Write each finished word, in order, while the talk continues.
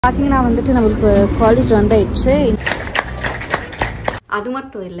பாத்தீங்கன்னா வந்துட்டு நமக்கு காலேஜ் வந்தாயிடுச்சு. அது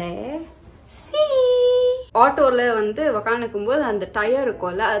மட்டும் இல்லை, ஆட்டோல வந்து உக்காந்துக்கும் போது அந்த டயர்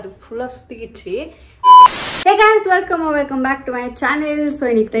இருக்கும்ல அது ஃபுல்லா சுத்திக்கிச்சு. Hey guys, welcome back to my channel. So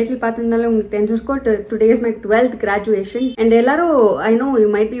இன்னைக்கு டைட்டில் பார்த்திருந்தாலும் உங்களுக்கு தெரிஞ்சிருக்கும், today is my 12th graduation and எல்லாரும் I know you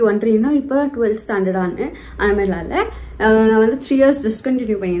might be wondering, இப்போதான் 12th standard ஆனு. அந்த மாதிரிலாம் இல்லை, நான் வந்து 3 years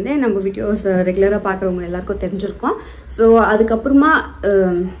டிஸ்கண்டினியூ பண்ணியிருந்தேன். நம்ம வீடியோஸ் ரெகுலராக பார்க்குறவங்க எல்லாருக்கும் தெரிஞ்சிருக்கோம். ஸோ அதுக்கப்புறமா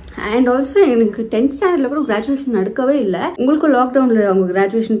அண்ட் ஆல்சோ எனக்கு 10th ஸ்டாண்டர்டில் கூட கிராஜுவேஷன் நடக்கவே இல்லை. உங்களுக்கும் லாக்டவுனில் அவங்க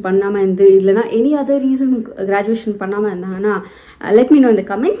கிராஜுவேஷன் பண்ணாமல் இருந்து இல்லைனா எனி அதர் ரீசன் கிராஜுவேஷன் பண்ணாமல் இருந்தாங்கன்னா லெட் மீ நோ இந்த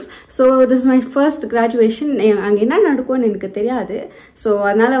comments. So this my first graduation. அங்கே என்ன நடக்கும்னு எனக்கு தெரியாது. ஸோ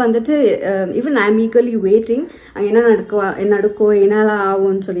அதனால் வந்துட்டு even I am equally waiting அங்கே என்ன நடக்கும் என்னெல்லாம்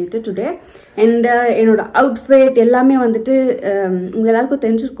ஆகும்னு சொல்லிட்டு டுடே. அண்ட் என்னோட அவுட்ஃபிட் எல்லாமே வந்துட்டு உங்கள் எல்லாருக்கும்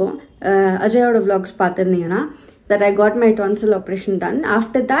தெரிஞ்சிருக்கும். அஜயோட vlogs பார்த்துருந்தீங்கன்னா that I got my tonsil operation done.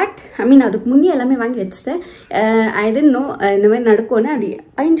 After that, I mean அதுக்கு முன்னே எல்லாமே வாங்கி வச்சுட்டேன். I didn't know இந்த மாதிரி நடக்கும்னு. அப்படி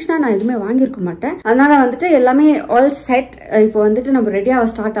ஆயிடுச்சுன்னா நான் எதுவுமே வாங்கியிருக்க மாட்டேன். அதனால வந்துட்டு எல்லாமே ஆல் செட். இப்போ வந்துட்டு நம்ம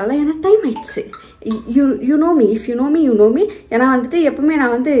ரெடியாக ஸ்டார்ட் ஆகலாம், ஏன்னா டைம் ஆயிடுச்சு. You know me, if you know me. ஏன்னா வந்துட்டு எப்பவுமே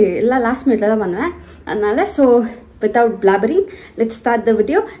நான் வந்து எல்லாம் லாஸ்ட் மினிட்ல தான் பண்ணுவேன். அதனால so without blabbering, let's start the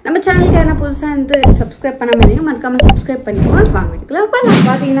video. நம்ம சேனலுக்கு என்ன புதுசாக வந்து சப்ஸ்கிரைப் பண்ணாமல் இருந்தீங்க, மறக்காமல் சப்ஸ்கிரைப் பண்ணிக்கோங்க. வாங்க வீட்டுக்குள்ள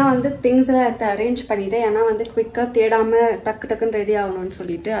பார்த்தீங்கன்னா வந்து திங்ஸ் எல்லாம் அரேஞ்ச் பண்ணிட்டேன். ஏன்னா வந்து குவிக்காக தேடாமல் டக்குன்னு ரெடி ஆகணும்னு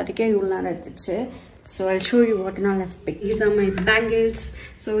சொல்லிட்டு அதுக்கே இவ்வளோ நேரம் எடுத்துச்சு. So I'll show you what all I've picked. These are my bangles.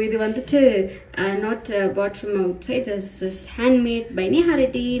 So இது வந்துட்டு not bought from outside. This is handmade by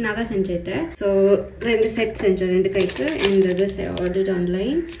Nihariti. நான் தான் செஞ்சேன். So ரெண்டு செட் செஞ்சேன், ரெண்டு கைக்கு. And this I ordered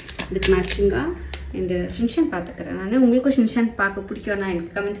online. இதுக்கு மேட்சிங்கா இந்த சின்ஷன் பார்த்துக்கிறேன் நான். உங்களுக்கும் சின்ஷன் பார்க்க பிடிக்கும்னா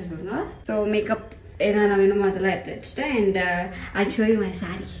எனக்கு கமெண்ட்ஸ் சொல்லுங்க. ஸோ மேக்கப் என்னென்ன வேணுமோ அதெல்லாம் எடுத்து வச்சுட்டேன். And I'll show you my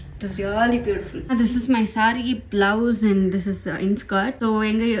saree. It is really beautiful. This is my saree blouse and this is in skirt. So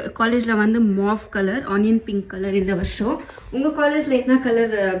எங்கள் காலேஜில் வந்து Maaf colour, onion pink colour இந்த வருஷம். உங்கள் காலேஜில் என்ன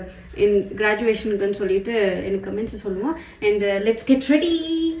கலர் இன் கிராஜுவேஷனுக்குன்னு சொல்லிட்டு எனக்கு கமெண்ட்ஸ் சொல்லுவோம். And let's get ready.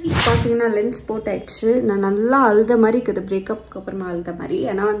 பார்த்தீங்கன்னா லென்ஸ் போட்டாயிடுச்சு. நான் நல்லா அழுத மாதிரி இருக்குது, பிரேக்கப்க்கு அப்புறமா அழுத மாதிரி.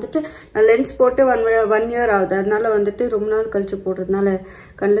 ஏன்னா வந்துட்டு நான் லென்ஸ் போட்டு ஒன் இயர் ஆகுது. அதனால வந்துட்டு ரொம்ப நாள் கழிச்சு போடுறதுனால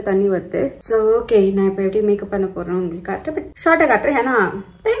கண்ணில் தண்ணி வருது. ஸோ ஓகே, நான் இப்போ எப்படி மேக்கப் பண்ண போகிறேன் உங்களுக்கு காட்டுறேன். பட் ஷார்ட்டாக காட்டுறேன், ஏன்னா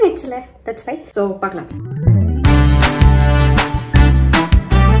டைம் ஆயிடுச்சுல. That's fine. ஸோ பார்க்கலாம்.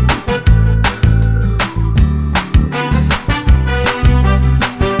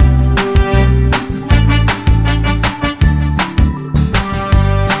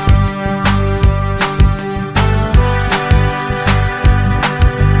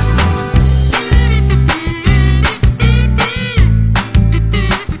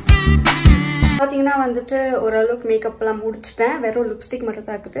 பார்த்தீங்கன்னா வந்துட்டு ஓரளவுக்கு மேக்கப்லாம் முடிச்சிட்டேன். வெறும் லிப்ஸ்டிக் மட்டும்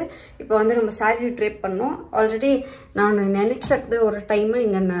தான் இருக்குது. இப்போ வந்து நம்ம சாரீ ட்ரேப் பண்ணோம். ஆல்ரெடி நான் நினைச்சது ஒரு டைமு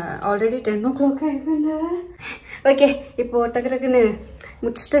இங்கே ஆல்ரெடி 10 o'clock ஆகிடுங்க. ஓகே, இப்போது டக்குன்னு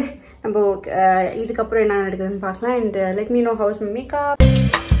முடிச்சுட்டு நம்ம இதுக்கப்புறம் என்ன நடக்குதுன்னு பார்க்கலாம். And let me no house my makeup.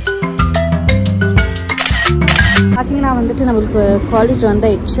 பார்த்தீங்கன்னா வந்துட்டு நம்மளுக்கு காலேஜ்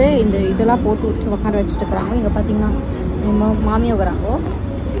வந்தாயிடுச்சு. இந்த இதெல்லாம் போட்டு விட்டு உட்கார வச்சுட்டு இருக்கிறாங்க. இங்கே பார்த்தீங்கன்னா மாமியாக இருக்கிறாங்க.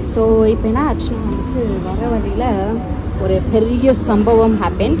 ஸோ இப்போ என்ன ஆச்சுன்னா வந்துட்டு வர வழியில் ஒரு பெரிய சம்பவம்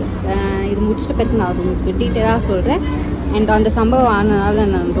ஹேப்பன்ட். இது முடிச்சிட்ட பிறகு நான் அது உங்களுக்கு டீட்டெயிலாக சொல்கிறேன். அண்ட் அந்த சம்பவம் ஆனதுனால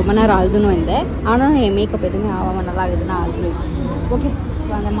நான் ரொம்ப நேரம் அழுதுணும் இருந்தேன். ஆனால் என் மேக்கப் எதுவுமே ஆகாமல் நல்லா ஆகுதுன்னா அழுதுச்சு. ஓகே,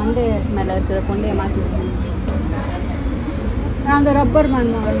 இப்போ அந்த மண்டே மேலே இருக்கிற கொண்டையை மாற்றி நான் அந்த ரப்பர்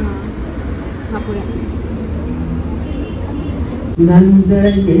மேன் அப்படியே Nandana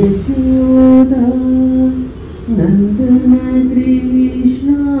Krishna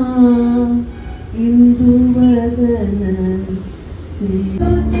இந்துவதன Sri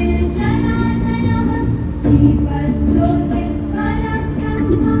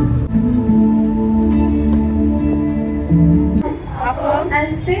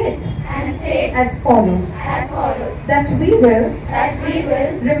and state as follows. That we will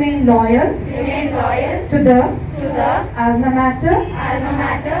remain loyal to the alma mater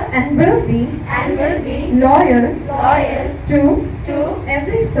and will be loyal to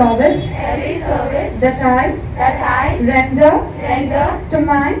every service that I render to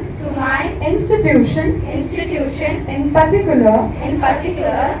my institution in particular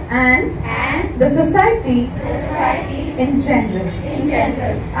and the society in general.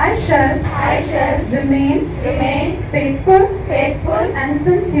 I shall remain faithful and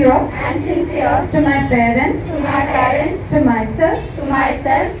sincere to my parents, to myself,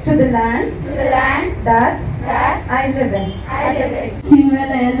 to the land that I live in.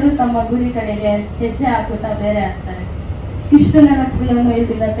 ನೀವೆಲ್ಲ ಎಲ್ಲರೂ ತಮ್ಮ ಗುರಿ ಕಡೆಗೆ ಹೆಜ್ಜೆ ಹಾಕುತ್ತಾ ಬೇರೆ ಆಗ್ತಾರೆ. ಇಷ್ಟು ನೆನಪುಗಳನ್ನು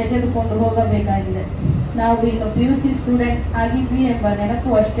ಇಲ್ಲಿಂದ ತೆಗೆದುಕೊಂಡು ಹೋಗಬೇಕಾಗಿದೆ. ನಾವು ಇನ್ನು PUC ಸ್ಟೂಡೆಂಟ್ಸ್ ಆಗಿದ್ವಿ ಎಂಬ ನೆನಪು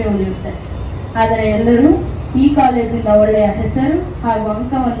ಅಷ್ಟೇ ಉಳಿಯುತ್ತೆ. ಆದರೆ ಎಲ್ಲರೂ ಈ ಕಾಲೇಜಿಂದ ಒಳ್ಳೆಯ ಹೆಸರು ಹಾಗೂ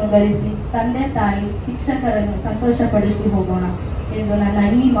ಅಂಕವನ್ನು ಗಳಿಸಿ ತಂದೆ ತಾಯಿ ಶಿಕ್ಷಕರನ್ನು ಸಂತೋಷಪಡಿಸಿ ಹೋಗೋಣ ಎಂದು ನನ್ನ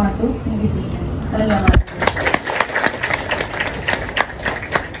ಈ ಮಾತು ಮುಗಿಸುತ್ತೇನೆ. ಧನ್ಯವಾದ.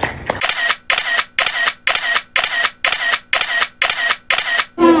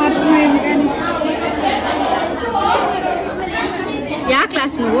 ಯಾವ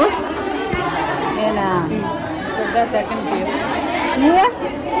ಕ್ಲಾಸ್ ನೀವು? Second year. ನೀವು?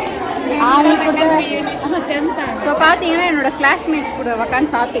 ஸோ பார்த்தீங்கன்னா என்னோட கிளாஸ்மேட்ஸ் கூட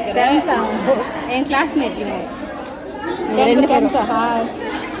உக்காந்து சாப்பிட்டுக்கிறேன். என் கிளாஸ்மேட்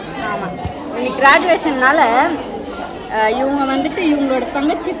ஆமாம். இன்னைக்கு கிராஜுவேஷன்னால இவங்க வந்துட்டு இவங்களோட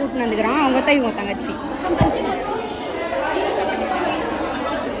தங்கச்சி கூட்டின்னு வந்துக்கிறாங்க. அவங்க தான் இவங்க தங்கச்சி.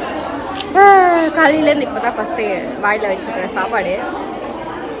 காலையிலேருந்து இப்போ தான் ஃபஸ்ட்டு வாயில் வச்சுக்கிற சாப்பாடு.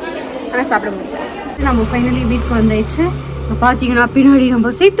 ஆனால் சாப்பிட முடியல. நம்ம ஃபைனலி வீட்டுக்கு வந்தாச்சு. இப்போ பார்த்தீங்கன்னா பின்னாடி நம்ம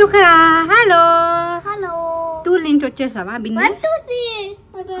சீத்துக்கரா. హలో హలో టూర్ నుంచి వచ్చేసావా? బిన్న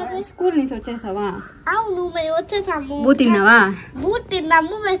స్కూల్ నుంచి వచ్చేసావా? అవును మేము వచ్చేసాము. బూత్ తిన్నావా? బూత్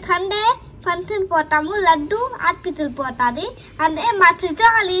తిన్నాము. మేము సండే ఫంక్షన్ పోతాము. లడ్డు హాస్పిటల్ పోతుంది. అంటే మా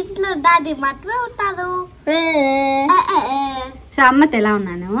సిస్టర్ వాళ్ళ ఇంట్లో డాడీ మాత్రమే ఉంటారు. సో అమ్మతో ఎలా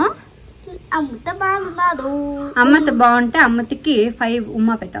ఉన్నాను? అమ్మతో బాగున్నారు. అమ్మతో బాగుంటే అమ్మతికి 5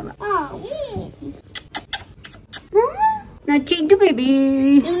 ఉమ్మా పెట్టాలా? నా చిడ్డు బేబీ.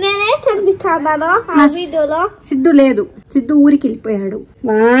 నేనే కనిపిస్తాను ఆ వీడియోలో. సిద్ధు లేదు, సిద్ధు ఊరికి వెళ్ళిపోయాడు.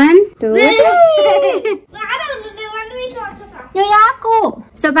 1 2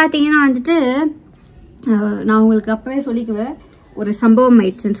 ஸோ பார்த்தீங்கன்னா வந்துட்டு நான் உங்களுக்கு அப்பவே சொல்லிக்குவேன் ஒரு சம்பவம்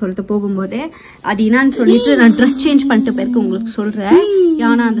ஆயிடுச்சுன்னு சொல்லிட்டு போகும்போதே அது என்னான்னு சொல்லிட்டு நான் ட்ரெஸ் சேஞ்ச் பண்ணிட்டு போயிருக்கு உங்களுக்கு சொல்கிறேன்.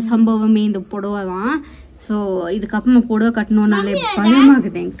 ஏன்னா அந்த சம்பவமே இந்த புடவை தான். ஸோ இதுக்கப்புறமா புடவை கட்டணும்னாலே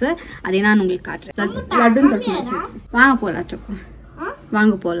பயமாகுது எனக்கு. அது என்னான்னு உங்களுக்கு காட்டுறேன். லட்டுன்னு தொட்டு வாங்க போகலாம். சொப்பா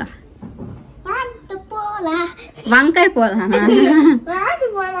வாங்க போகலாம். வங்காய் போகலாம்.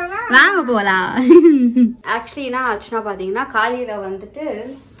 வாங்க போகலாம். ஆக்சுவலி என்ன ஆச்சுன்னா பார்த்தீங்கன்னா காலையில் வந்துட்டு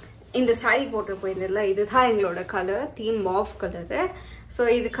இந்த சாரி போட்டு போயிருந்ததில்ல, இதுதான் எங்களோட colour, theme Maaf colour. So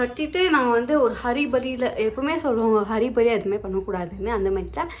இது கட்டிட்டு நாங்கள் வந்து ஒரு ஹரிபரியில் எப்பவுமே சொல்லுவாங்க ஹரிபரி எதுவுமே பண்ணக்கூடாதுன்னு. அந்த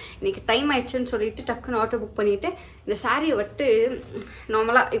மாதிரி தான் இன்றைக்கி டைம் ஆயிடுச்சுன்னு சொல்லிட்டு டக்குன்னு ஆட்டோ புக் பண்ணிவிட்டு இந்த சாரியை விட்டு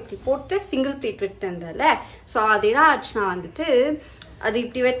நார்மலாக இப்படி போட்டு சிங்கிள் ப்ளீட் விட்டு இருந்ததில்ல. ஸோ அது என்ன ஆச்சுன்னா வந்துட்டு அது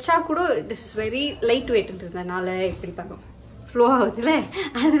இப்படி வச்சா கூட this is very light weight இருந்ததுனால இப்படி பண்ணோம் ஃப்ளோ ஆகுதுல்ல.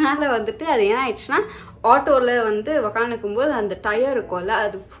 அதனால வந்துட்டு அது என்ன ஆயிடுச்சுன்னா ஆட்டோவில் வந்து உக்காந்துக்கும்போது அந்த டயர் இருக்கும்ல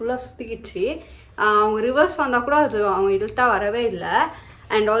அது ஃபுல்லாக சுற்றிக்கிச்சு. அவங்க ரிவர்ஸ் வந்தால் கூட அது அவங்க இழுத்தா வரவே இல்லை.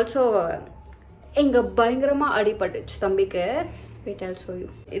 அண்ட் ஆல்சோ இங்கே பயங்கரமாக அடிபட்டுச்சு தம்பிக்கு. Wait Jal show you.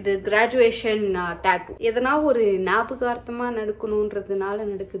 இது கிராஜுவேஷன் டேட்டூ. எதனா ஒரு ஞாபகார்த்தமாக நடக்கணுன்றதுனால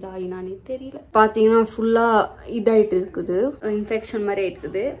நடக்குதா என்னானே தெரியல. பார்த்தீங்கன்னா ஃபுல்லாக இதாகிட்டு இருக்குது, இன்ஃபெக்ஷன் மாதிரி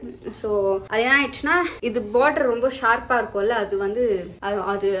இருக்குது. ஸோ அது என்ன ஆயிடுச்சுன்னா இது பார்டர் ரொம்ப ஷார்ப்பாக இருக்கும்ல, அது வந்து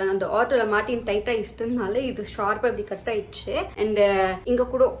அது அந்த ஆட்டோவில் மாட்டின் டைட்டாக இஷ்டனால இது ஷார்ப்பாக இப்படி கட் ஆயிடுச்சு. அண்டு இங்கே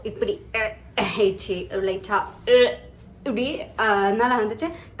கூட இப்படி ஆயிடுச்சு லைட்டா இப்படி. அதனால வந்துட்டு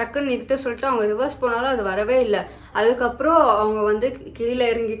டக்குன்னு நிறுத்த சொல்லிட்டு அவங்க ரிவர்ஸ் போனாலும் அது வரவே இல்லை. அதுக்கப்புறம் அவங்க வந்து கீழே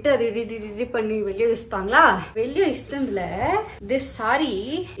இறங்கிட்டு அது இடி பண்ணி வெளியே வச்சுட்டாங்களா. வெளியே இஷ்டம்ல திஸ் சாரி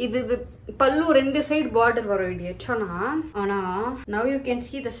இது பல்லு 2 சைடு பார்டர் வர வேண்டியச்சோனா. ஆனா now you can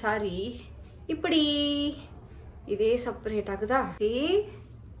see the sorry இப்படி இதே செப்பரேட் ஆகுதா.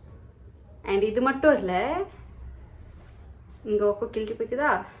 அண்ட் இது மட்டும் இல்லை, இங்க ஒக்க கிழிச்சு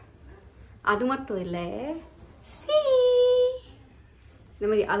போய்க்குதா. அது மட்டும் இல்லை, சி இந்த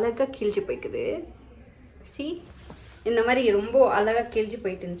மாதிரி அழகா கிழிச்சு போய்க்குது. சி இந்த மாதிரி ரொம்ப அழகா கிழிச்சு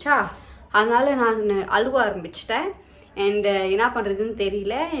போயிட்டு இருந்துச்சா. அதனால நான் அழுவ ஆரம்பிச்சிட்டேன். அண்ட் என்ன பண்ணுறதுன்னு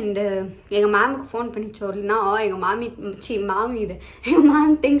தெரியல. அண்டு எங்கள் மேமுக்கு ஃபோன் பண்ணி சொல்லினா எங்கள் மாமி இது எங்கள்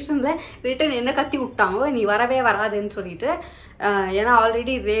மேம் டென்ஷனில் ரிட்டன் என்ன கத்தி விட்டாங்க, நீ வரவே வராதுன்னு சொல்லிட்டு. ஏன்னா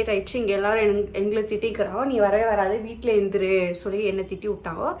ஆல்ரெடி லேட் ஆயிடுச்சு, இங்கே எல்லோரும் எங்களை திட்டிக்கிறாங்க, நீ வரவே வராது வீட்டில் இருந்துரு சொல்லி என்னை திட்டி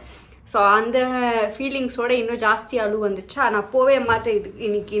விட்டாங்க. ஸோ அந்த ஃபீலிங்ஸோடு இன்னும் ஜாஸ்தி அழுவு வந்துச்சா. நான் போவே மாட்டேன் இது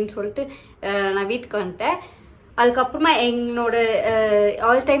இன்னைக்குன்னு சொல்லிட்டு நான் வீட்டுக்கு வந்துட்டேன். அதுக்கப்புறமா எங்களோட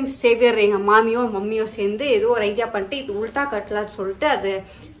ஆல் டைம் சேவியர் எங்கள் மாமியோ மம்மியோ சேர்ந்து ஏதோ ஒரு ஐடியா பண்ணிட்டு இது உல்ட்டா கட்டலான்னு சொல்லிட்டு அது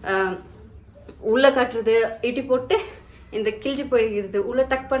உள்ளே கட்டுறது இட்டி போட்டு இந்த கிழிச்சு போயிடுகிறது உள்ளே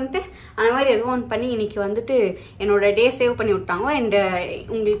டக் பண்ணிட்டு அந்த மாதிரி எதுவும் ஒன்று பண்ணி இன்னைக்கு வந்துட்டு என்னோட டே சேவ் பண்ணி விட்டாங்க. அண்ட்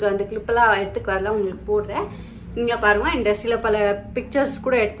உங்களுக்கு அந்த கிளிப்பெல்லாம் எடுத்துக்கு வரலாம் உங்களுக்கு போடுறேன், இங்கே பாருங்கள். அண்ட் சில பல பிக்சர்ஸ்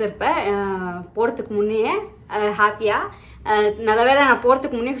கூட எடுத்திருப்பேன் போகிறதுக்கு முன்னே ஹாப்பியாக. நல்ல வேளை நான்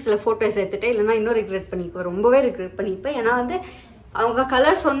போகிறதுக்கு முன்னே சில ஃபோட்டோஸ் எடுத்துட்டேன், இல்லைனா இன்னும் ரிக்ரெட் பண்ணிக்குவேன், ரொம்பவே ரிக்ரெட் பண்ணிப்பேன். ஏன்னா வந்து அவங்க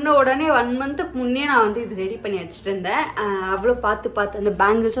கலர் சொன்ன உடனே 1 மந்த்துக்கு முன்னே நான் வந்து இது ரெடி பண்ணி வச்சுட்டு இருந்தேன். அவ்வளோ பார்த்து அந்த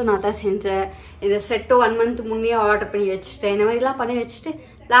பேங்கிள்ஸும் நான் தான் செஞ்சேன். இந்த செட்டும் 1 மந்த் முன்னே ஆர்டர் பண்ணி வச்சுட்டேன். இந்த மாதிரிலாம் பண்ணி வச்சுட்டு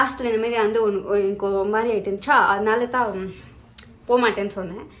லாஸ்ட்டில் இந்த மாதிரி வந்து எனக்கு ஒரு மாதிரி ஆகிட்டுருந்துச்சா, அதனால தான் போக மாட்டேன்னு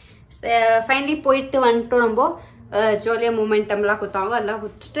சொன்னேன். ஃபைனலி போயிட்டு வந்துட்டோம். நம்ம ஜாலியாக மூமெண்டம்லாம் கொடுத்தாங்க, அதெல்லாம்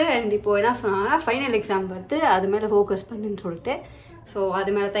கொடுத்துட்டு அண்ட் இப்போ என்ன சொன்னாங்கன்னா ஃபைனல் எக்ஸாம் வருது, அது மேலே ஃபோக்கஸ் பண்ணுன்னு சொல்லிட்டு. ஸோ அது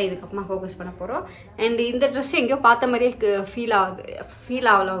மேலே தான் இதுக்கப்புறமா ஃபோக்கஸ் பண்ண போகிறோம். அண்ட் இந்த ட்ரெஸ் எங்கேயோ பார்த்த மாதிரியே ஃபீல்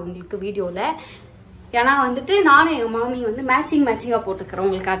ஆகலை உங்களுக்கு வீடியோவில். ஏன்னா வந்துட்டு நானும் எங்கள் மாமி வந்து மேட்சிங்காக போட்டுக்கிறோம்.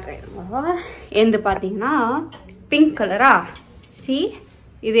 உங்களுக்கு காட்டுறேன். எந்த பார்த்தீங்கன்னா பிங்க் கலரா, சி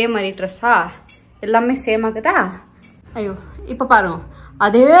இதே மாதிரி ட்ரெஸ்ஸா, எல்லாமே சேம் ஆகுதா? ஐயோ இப்போ பாருங்க,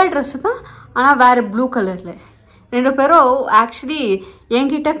 அதே ட்ரெஸ்ஸு தான், ஆனால் வேறு ப்ளூ கலரில். 2 பேரும் ஆக்சுவலி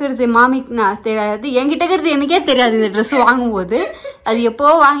என்கிட்ட இருக்கிறது மாமிக்கு நான் தெரியாது, என்கிட்ட இருக்கிறது எனக்கே தெரியாது. இந்த ட்ரெஸ் வாங்கும்போது அது எப்போ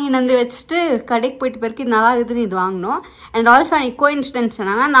வாங்கி வந்து வச்சுட்டு கடைக்கு போயிட்டு பிறகு நல்லா இருக்குதுன்னு இது வாங்கினோம். அண்ட் ஆல்சோ அன்றைக்கி கோஇன்சிடென்ஸ்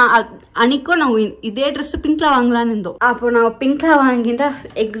என்னன்னா, நான் அன்றைக்கும் நாங்கள் இதே ட்ரெஸ்ஸு பிங்க்கில் வாங்கலான்னு இருந்தோம். அப்போ நான் பிங்க்கில் வாங்கியிருந்தா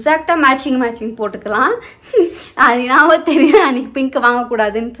எக்ஸாக்டாக மேட்சிங் போட்டுக்கலாம். அது நான் தெரியும் அன்றைக்கி பிங்க்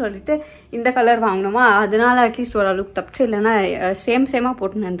வாங்கக்கூடாதுன்னு சொல்லிட்டு இந்த கலர் வாங்கினோமா, அதனால அட்லீஸ்ட் ஓரளவுக்கு தப்பிச்சு. இல்லைன்னா சேமாக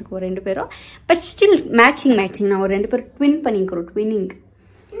போட்டு நடந்துக்குவோம் 2 பேரும். பட் ஸ்டில் மேட்சிங் நான் ஒரு 2 பேரும் ட்வின் பண்ணிக்கிறோம், ட்வின்னிங்.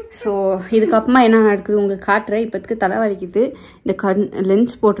 ஸோ இதுக்கப்புறமா என்ன நடக்குது உங்களுக்கு காட்டுறேன். இப்போதுக்கு தலை வலிக்குது, இந்த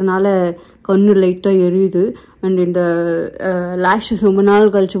லென்ஸ் போட்டனால கண்ணு லைட்டாக எரியுது. அண்ட் இந்த லேஷஸ் ரொம்ப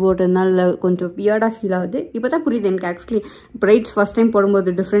நாள் கழிச்சு போட்டதுனால கொஞ்சம் வியர்டாக ஃபீல் ஆகுது. இப்போ தான் புரியுது எனக்கு. ஆக்சுவலி பிரைட்ஸ் ஃபஸ்ட் டைம்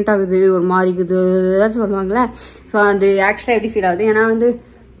போடும்போது டிஃப்ரெண்ட் ஆகுது, ஒரு மாறிக்குது ஏதாச்சும் சொல்லுவாங்களே. ஸோ அது ஆக்சுவலாக எப்படி ஃபீல் ஆகுது, ஏன்னா வந்து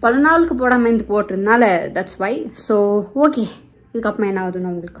பல நாளுக்கு போடாமல் இந்த போட்டிருந்தனால தட்ஸ் வை. ஸோ ஓகே, இதுக்கப்புறமா என்ன ஆகுதுன்னு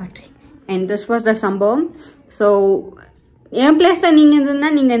நான் உங்களுக்கு காட்டுறேன். அண்ட் திஸ் வாஸ் த சம்பவம். ஸோ என் பிளேஸில் நீங்கள் இருந்ததுன்னா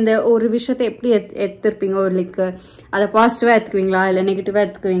நீங்கள் இந்த ஒரு விஷயத்தை எப்படி எடுத்துருப்பீங்க? ஒரு லைக் அதை பாசிட்டிவாக எடுத்துக்குவீங்களா, இல்லை நெகட்டிவாக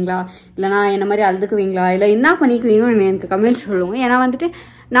எடுத்துக்குவீங்களா, இல்லைனா என்ன மாதிரி அழுதுக்குவீங்களா, இல்லை என்ன பண்ணிக்குவீங்கன்னு எனக்கு கமெண்ட்ஸ் சொல்லுங்க. ஏன்னா வந்துட்டு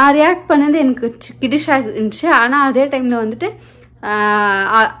நான் ரியாக்ட் பண்ணது எனக்கு கிடிஷாக இருந்துச்சு, ஆனால் அதே டைமில் வந்துட்டு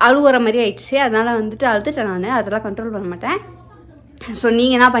அழுவுற மாதிரி ஆயிடுச்சு. அதனால் வந்துட்டு அழுதுட்டேன் நான், அதெல்லாம் கண்ட்ரோல் பண்ண மாட்டேன். ஸோ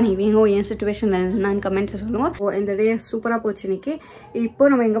நீங்கள் என்ன பண்ணிக்குவீங்க என் சுச்சுவேஷனில் நான் கமெண்ட்ஸை சொல்லுவோம். இந்த டே சூப்பராக போச்சு இன்னைக்கு. இப்போ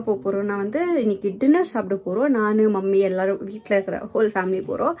நம்ம எங்கே போக போகிறோம்னா வந்து இன்னைக்கு டின்னர் சாப்பிட போகிறோம். நான் மம்மி எல்லோரும் வீட்டில் இருக்கிற ஹோல் ஃபேமிலி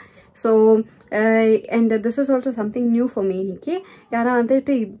போகிறோம். So and this is also something new for me இன்னைக்கு. யாரா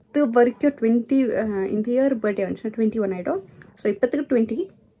வந்துட்டு இது வரைக்கும் 20 இந்த இயர் பர்த்டே வந்துச்சுன்னா 21 ஆகிடும். ஸோ இப்போத்துக்கு 20.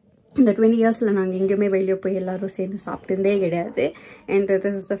 இந்த 20 இயர்ஸில் நாங்கள் எங்கேயுமே வெளியே போய் எல்லோரும் சேர்ந்து சாப்பிட்டுருந்தே கிடையாது. And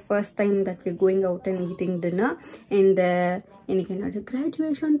this is the first time that we going out and eating dinner. And இன்னைக்கு என்னோட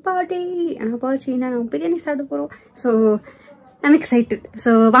கிராஜுவேஷன் பார்ட்டி. ஆனால் பார்த்தீங்கன்னா நாங்கள் பிரியாணி சாப்பிட போகிறோம். So I'm excited. ஸோ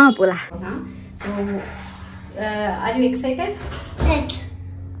வாங்க போகலாம். So are you excited?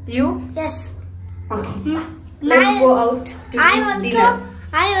 You? Yes. Okay. Let's go out to eat dinner.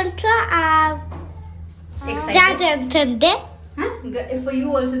 I want to Excited? graduation day. Huh? For you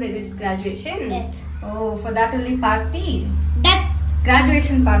also they did graduation? Yes. Oh, for that only party? That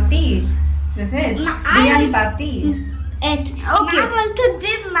Graduation party? This is biryani party? it. Okay. I want to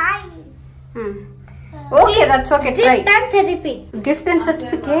dip mine. Okay, that's okay. Try. Dip and therapy. Gift and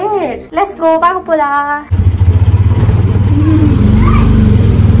certificate. Let's go. Vaga pola.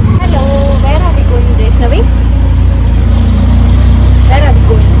 Hello. Where are we going, Vaishnavi? Where are we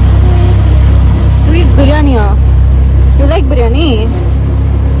going? To eat biryani. You like biryani?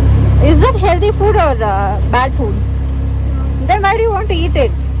 Is that healthy food or bad food? Then why do you want to eat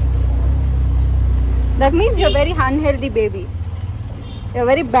it? That means you're very unhealthy baby. You're a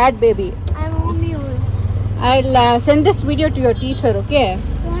very bad baby. I want yours. I'll send this video to your teacher, okay?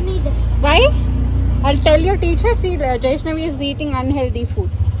 Want it? Why? I'll tell your teacher, see, Jaishnavi is eating unhealthy food.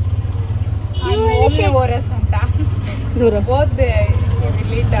 You only Duro. Both they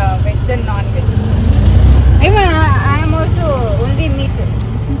relate veg and non-veg. Even I am also only meat.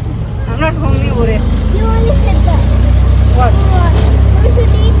 I'm not omnivorous. You only said that. What? You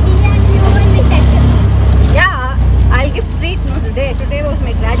should eat biryani. You only said that. Yeah, I'll give treat no today. Today was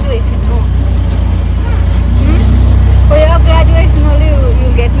my graduation, no? For your graduation only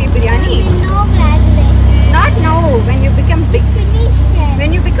you'll get me biryani. No graduation. Not now, when you become big. Finish.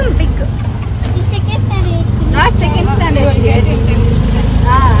 When you become big. The second standard. Not second standard. You will get in 10th standard.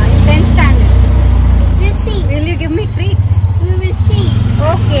 In 10th standard. We'll see. Will you give me treat? We will see.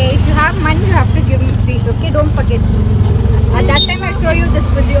 Okay, if you have money, you have to give me treat. Okay, don't forget. At that time, I'll show you this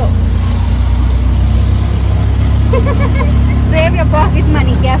video. Save your pocket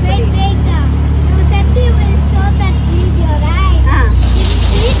money carefully. Wait. You said you will show that video, right? In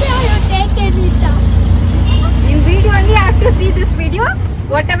video, you take it out. In video only, I have to see this video.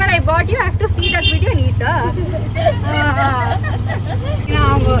 Whatever I bought you, I have to see that video and eat.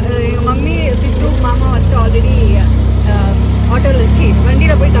 Mummy, Sidhu, Mama also already ஆட்டோவில் வச்சு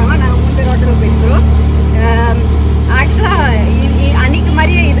வண்டியில் போயிட்டாங்க. நாங்கள் 3 பேர் ஆட்டோவில் போயிருக்கிறோம். ஆக்சுவலாக அன்றைக்கு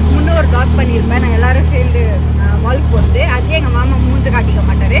மாதிரியே இதுக்கு முன்னே ஒரு வ்ளாக் பண்ணியிருப்பேன். நாங்கள் எல்லோரும் சேர்ந்து மாலுக்கு போகிறது. அதுலேயே எங்கள் மாமா மூஞ்ச காட்டிக்க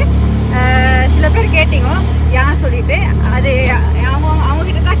மாட்டார். சில பேர் கேட்டீங்க ஏன் சொல்லிட்டு, அது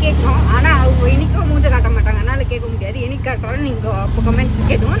அவங்ககிட்ட தான் கேட்கணும். ஆனால் அவங்க இன்றைக்கும் மூஞ்ச காட்ட மாட்டாங்க, அதனால் கேட்க முடியாது. என்னைக்கு காட்டுறாலும் நீங்கள் அப்போ கமெண்ட்ஸ்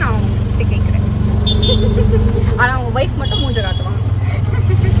கேட்குங்க, நான் அவங்ககிட்ட கேட்குறேன். ஆனால் அவங்க ஒய்ஃப் மட்டும் மூஞ்ச காட்டுவாங்க.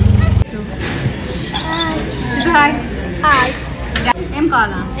 ஹாய் ஹாய் ఏం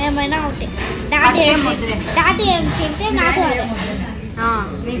కావాలా? ఏమైనా ఒకటి డాడీ ఏం తింటే నాకు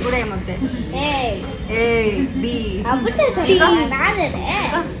నీ కూడా ఏమొద్దే? ఏ బి నాదే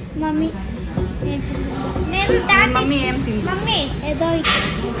మమ్మీ నేను మమ్మీ ఏం తింది? మమ్మీ ఏదో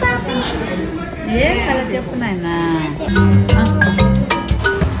ఏం కల చెప్పు నాయనా.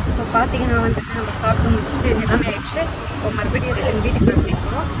 ஸோ பார்த்தீங்கன்னா வந்துட்டு நம்ம சாப்பிட்டு முடிச்சுட்டு எல்லாமே ஆயிடுச்சு. மறுபடியும் ரிட்டன் வீட்டுக்கு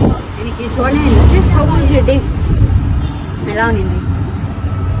கிளம்பிக்கிறோம். இன்னைக்கு ஜாலியாக இருந்துச்சு. How was your day? நல்லா இருந்துச்சு.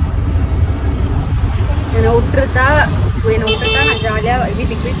 என்னை விட்டுருத்தா நான் ஜாலியாக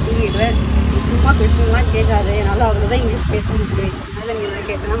வீட்டுக்கு போய் தூங்கிடுவேன். சும்மா கொஸ்டின்லாம் கேட்காது. என்னால் அவ்வளோதான் இங்கிலீஷ் பேச முடியும். அதனால் நீ எதாவது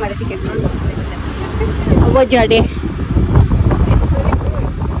கேட்டேன்னா மறுபடி கேட்கணும். How was your day? It's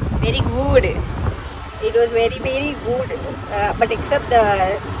very good. It was very good, but except the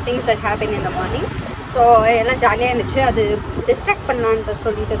things that happened in the morning. So எல்லாம் ஜாலியாக இருந்துச்சு. அது டிஸ்ட்ராக்ட் பண்ணலான்னு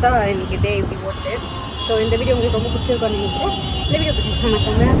சொல்லிட்டு தான் இன்றைக்கி டே இப்படி போச்சு. ஸோ இந்த வீடியோ உங்களுக்கு ரொம்ப பிடிச்சிருக்கோன்னு நினைக்கிறேன். இந்த வீடியோ பிடிச்சிருக்க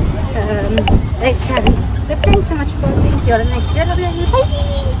மாட்டாங்க. Like share and subscribe. Thanks so much for watching. See you all in the next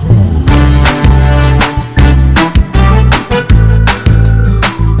video.